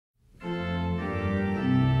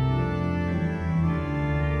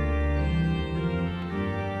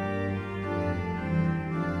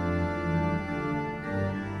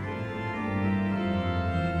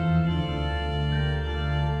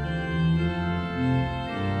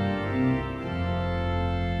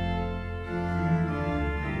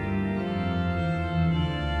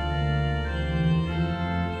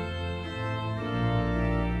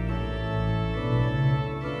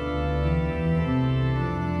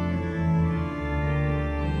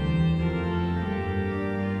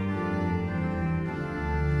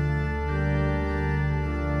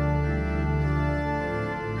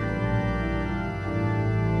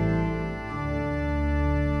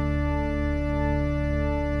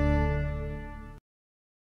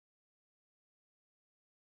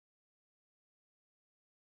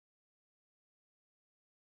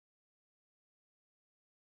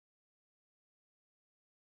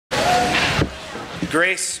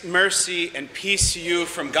Grace, mercy, and peace to you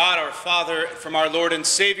from God our Father, from our Lord and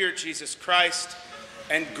Savior Jesus Christ,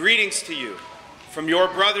 and greetings to you from your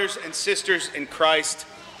brothers and sisters in Christ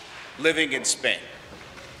living in Spain.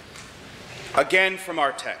 Again from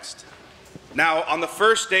our text. Now, on the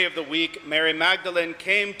first day of the week, Mary Magdalene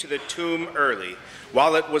came to the tomb early,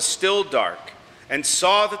 while it was still dark, and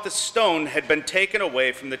saw that the stone had been taken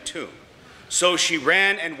away from the tomb. So she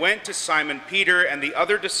ran and went to Simon Peter and the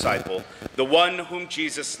other disciple, the one whom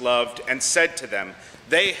Jesus loved, and said to them,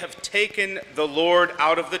 "They have taken the Lord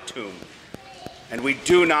out of the tomb, and we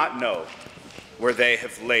do not know where they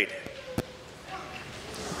have laid him."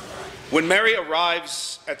 When Mary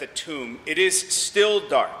arrives at the tomb, it is still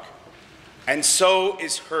dark, and so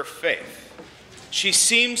is her faith. She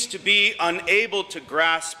seems to be unable to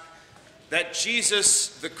grasp that Jesus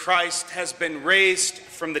the Christ has been raised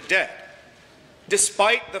from the dead,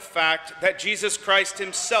 despite the fact that Jesus Christ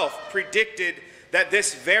himself predicted that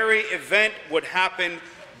this very event would happen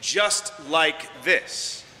just like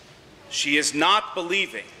this. She is not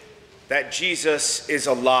believing that Jesus is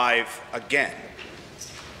alive again.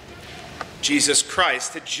 Jesus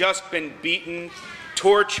Christ had just been beaten,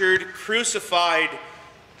 tortured, crucified,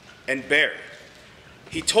 and buried.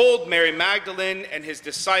 He told Mary Magdalene and his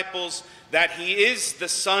disciples that he is the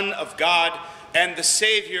Son of God and the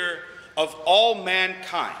Savior of all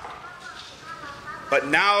mankind. But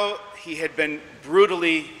now he had been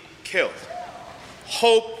brutally killed.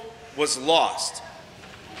 Hope was lost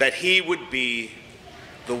that he would be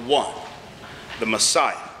the one, the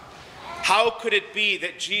Messiah. How could it be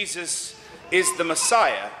that Jesus is the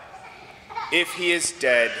Messiah if he is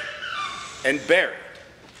dead and buried?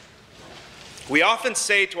 We often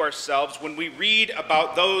say to ourselves when we read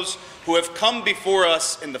about those who have come before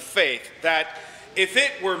us in the faith that if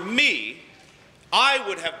it were me, I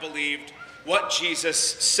would have believed what Jesus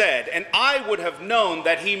said, and I would have known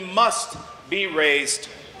that he must be raised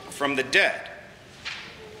from the dead.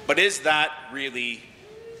 But is that really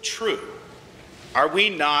true? Are we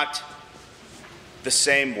not the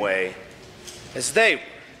same way as they were?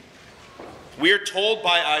 We are told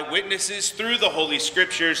by eyewitnesses through the Holy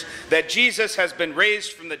Scriptures that Jesus has been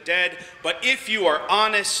raised from the dead, but if you are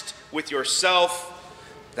honest with yourself,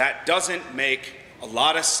 that doesn't make a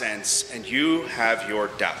lot of sense, and you have your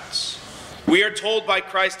doubts. We are told by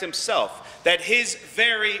Christ himself that his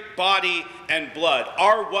very body and blood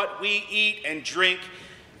are what we eat and drink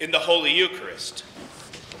in the Holy Eucharist.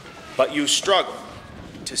 But you struggle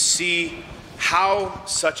to see how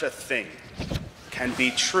such a thing can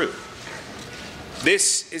be true.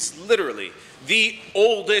 This is literally the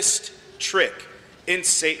oldest trick in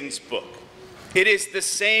Satan's book. It is the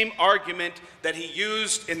same argument that he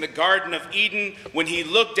used in the Garden of Eden when he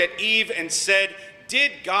looked at Eve and said,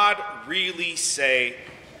 "Did God really say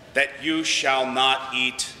that you shall not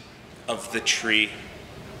eat of the tree?"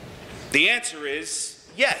 The answer is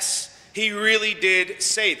yes, he really did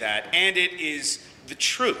say that, and it is the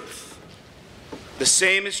truth. The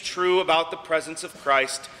same is true about the presence of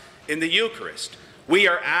Christ in the Eucharist. We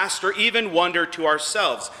are asked or even wonder to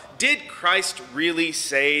ourselves, did Christ really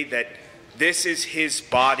say that this is his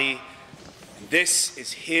body, this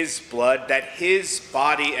is his blood, that his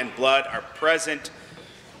body and blood are present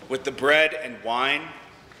with the bread and wine?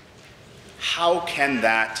 How can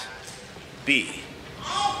that be?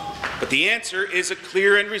 But the answer is a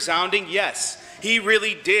clear and resounding yes. He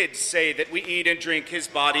really did say that we eat and drink his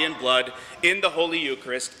body and blood in the Holy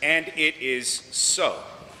Eucharist, and it is so.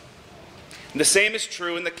 And the same is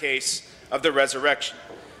true in the case of the resurrection.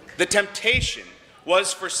 The temptation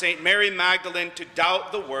was for St. Mary Magdalene to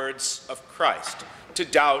doubt the words of Christ, to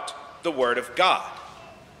doubt the word of God.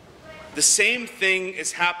 The same thing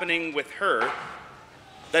is happening with her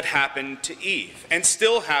that happened to Eve, and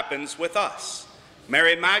still happens with us.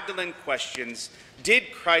 Mary Magdalene questions,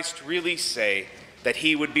 did Christ really say that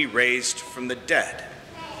he would be raised from the dead?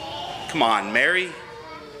 Come on, Mary.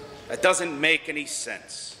 That doesn't make any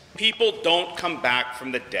sense. People don't come back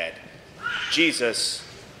from the dead. Jesus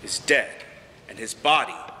is dead, and his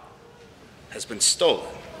body has been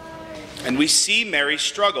stolen. And we see Mary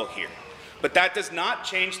struggle here. But that does not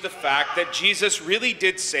change the fact that Jesus really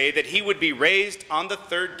did say that he would be raised on the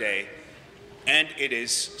third day, and it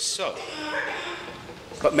is so.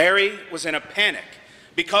 But Mary was in a panic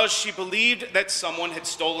because she believed that someone had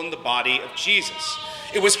stolen the body of Jesus.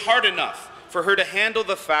 It was hard enough for her to handle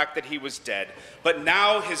the fact that he was dead, but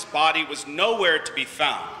now his body was nowhere to be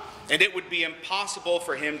found, and it would be impossible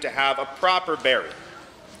for him to have a proper burial,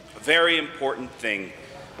 a very important thing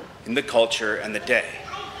in the culture and the day.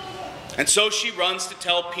 And so she runs to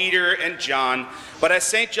tell Peter and John, but as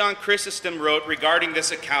St. John Chrysostom wrote regarding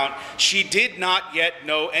this account, she did not yet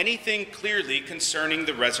know anything clearly concerning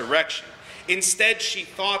the resurrection. Instead, she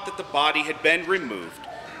thought that the body had been removed,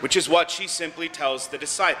 which is what she simply tells the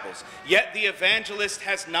disciples. Yet the evangelist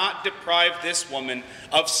has not deprived this woman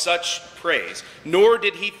of such praise, nor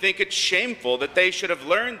did he think it shameful that they should have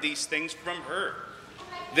learned these things from her.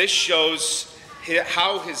 This shows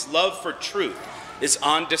how his love for truth is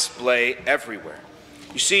on display everywhere.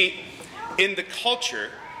 You see, in the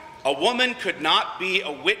culture, a woman could not be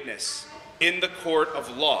a witness in the court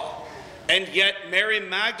of law, and yet Mary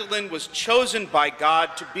Magdalene was chosen by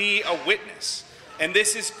God to be a witness, and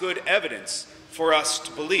this is good evidence for us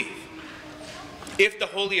to believe. If the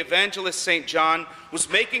holy evangelist St. John was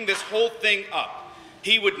making this whole thing up,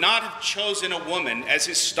 he would not have chosen a woman as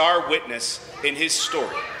his star witness in his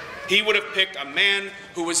story. He would have picked a man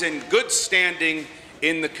who was in good standing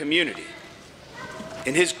in the community.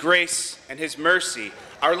 In his grace and his mercy,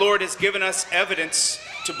 our Lord has given us evidence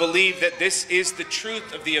to believe that this is the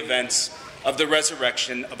truth of the events of the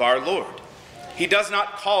resurrection of our Lord. He does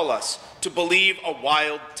not call us to believe a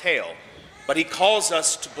wild tale, but he calls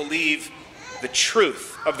us to believe the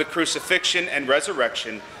truth of the crucifixion and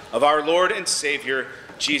resurrection of our Lord and Savior,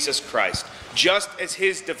 Jesus Christ, just as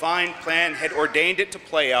his divine plan had ordained it to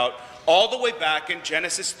play out all the way back in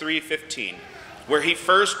Genesis 3:15, where he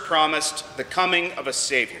first promised the coming of a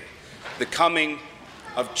Savior, the coming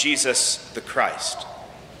of Jesus the Christ.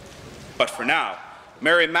 But for now,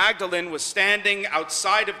 Mary Magdalene was standing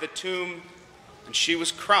outside of the tomb, and she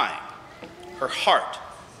was crying. Her heart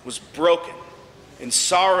was broken in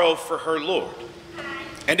sorrow for her Lord.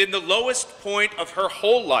 And in the lowest point of her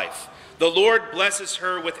whole life, the Lord blesses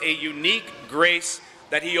her with a unique grace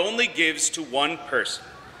that he only gives to one person.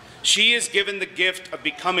 She is given the gift of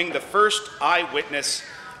becoming the first eyewitness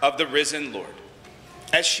of the risen Lord.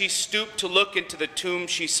 As she stooped to look into the tomb,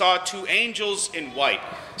 she saw two angels in white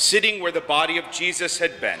sitting where the body of Jesus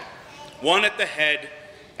had been, one at the head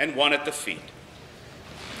and one at the feet.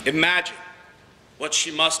 Imagine what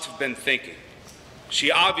she must have been thinking.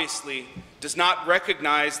 She obviously does not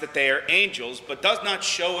recognize that they are angels, but does not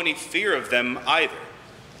show any fear of them either.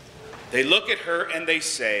 They look at her and they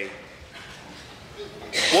say,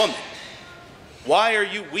 "Woman, why are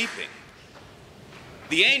you weeping?"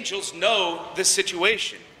 The angels know the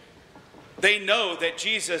situation. They know that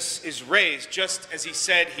Jesus is raised just as he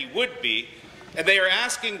said he would be, and they are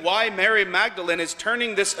asking why Mary Magdalene is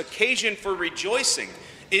turning this occasion for rejoicing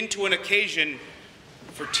into an occasion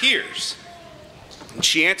for tears. And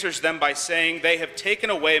she answers them by saying, "They have taken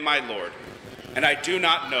away my Lord, and I do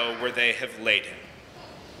not know where they have laid him."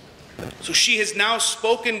 So she has now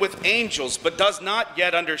spoken with angels, but does not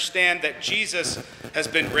yet understand that Jesus has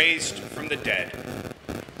been raised from the dead.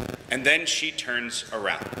 And then she turns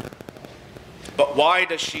around. But why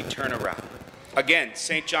does she turn around? Again,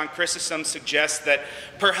 St. John Chrysostom suggests that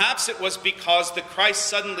perhaps it was because the Christ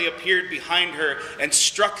suddenly appeared behind her and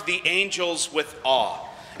struck the angels with awe.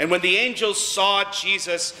 And when the angels saw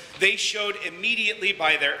Jesus, they showed immediately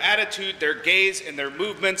by their attitude, their gaze, and their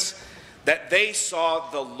movements that they saw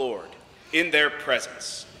the Lord in their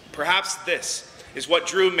presence. Perhaps this is what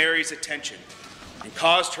drew Mary's attention and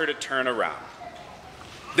caused her to turn around.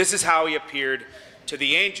 This is how he appeared to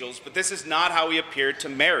the angels, but this is not how he appeared to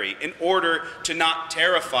Mary, in order to not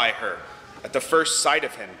terrify her at the first sight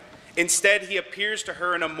of him. Instead, he appears to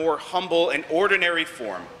her in a more humble and ordinary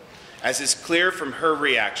form, as is clear from her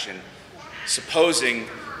reaction, supposing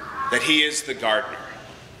that he is the gardener.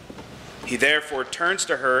 He therefore turns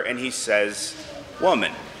to her and he says,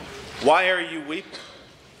 "Woman, why are you weeping?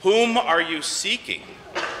 Whom are you seeking?"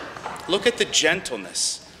 Look at the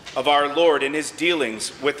gentleness of our Lord in his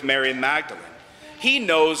dealings with Mary Magdalene. He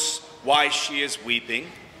knows why she is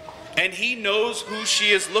weeping, and he knows who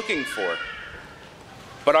she is looking for.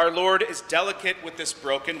 But our Lord is delicate with this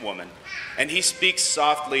broken woman, and he speaks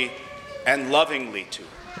softly and lovingly to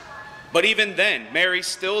her. But even then, Mary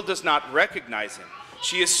still does not recognize him.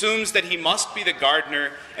 She assumes that he must be the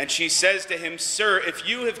gardener, and she says to him, "Sir, if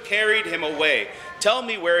you have carried him away, tell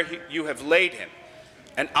me where you have laid him,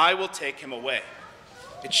 and I will take him away."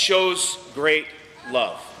 It shows great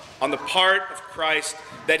love on the part of Christ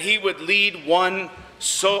that he would lead one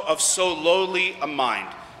of so lowly a mind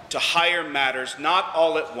to higher matters, not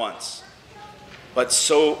all at once, but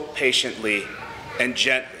so patiently and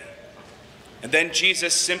gently. And then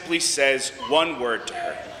Jesus simply says one word to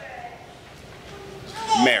her,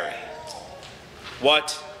 "Mary."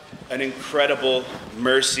 What an incredible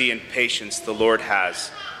mercy and patience the Lord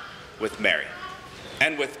has with Mary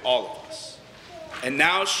and with all of us. And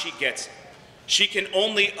now she gets it. she can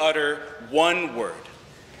only utter one word,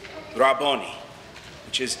 Rabboni,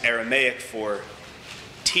 which is Aramaic for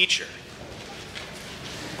teacher.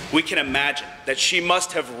 We can imagine that she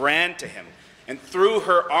must have ran to him and threw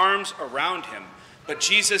her arms around him. But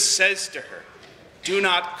Jesus says to her, "Do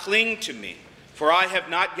not cling to me, for I have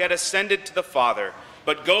not yet ascended to the Father,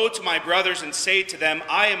 but go to my brothers and say to them,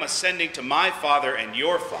 I am ascending to my Father and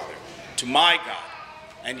your Father, to my God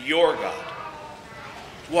and your God."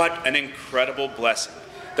 What an incredible blessing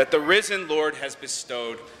that the risen Lord has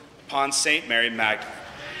bestowed upon St. Mary Magdalene.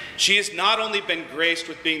 She has not only been graced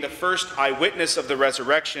with being the first eyewitness of the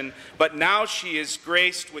resurrection, but now she is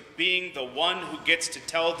graced with being the one who gets to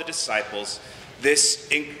tell the disciples this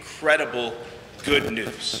incredible good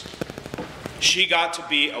news. She got to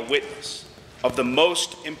be a witness of the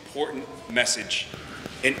most important message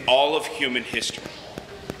in all of human history.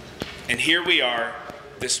 And here we are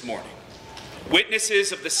this morning,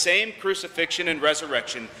 witnesses of the same crucifixion and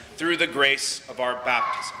resurrection through the grace of our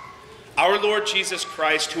baptism. Our Lord Jesus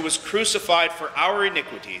Christ, who was crucified for our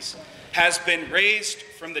iniquities, has been raised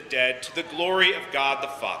from the dead to the glory of God the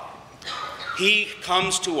Father. He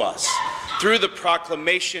comes to us through the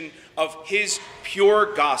proclamation of his pure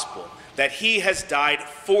gospel, that he has died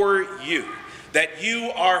for you, that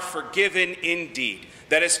you are forgiven indeed,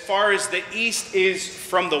 that as far as the east is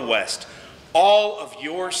from the west, all of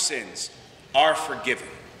your sins are forgiven.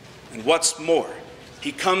 And what's more,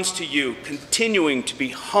 he comes to you continuing to be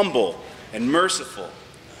humble and merciful,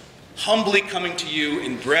 humbly coming to you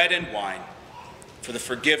in bread and wine for the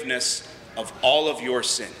forgiveness of all of your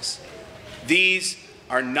sins. These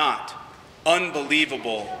are not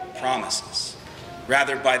unbelievable promises.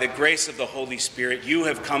 Rather, by the grace of the Holy Spirit, you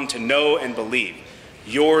have come to know and believe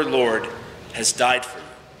your Lord has died for you.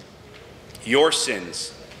 Your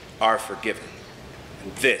sins are forgiven.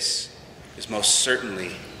 And this is most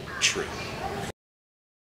certainly true.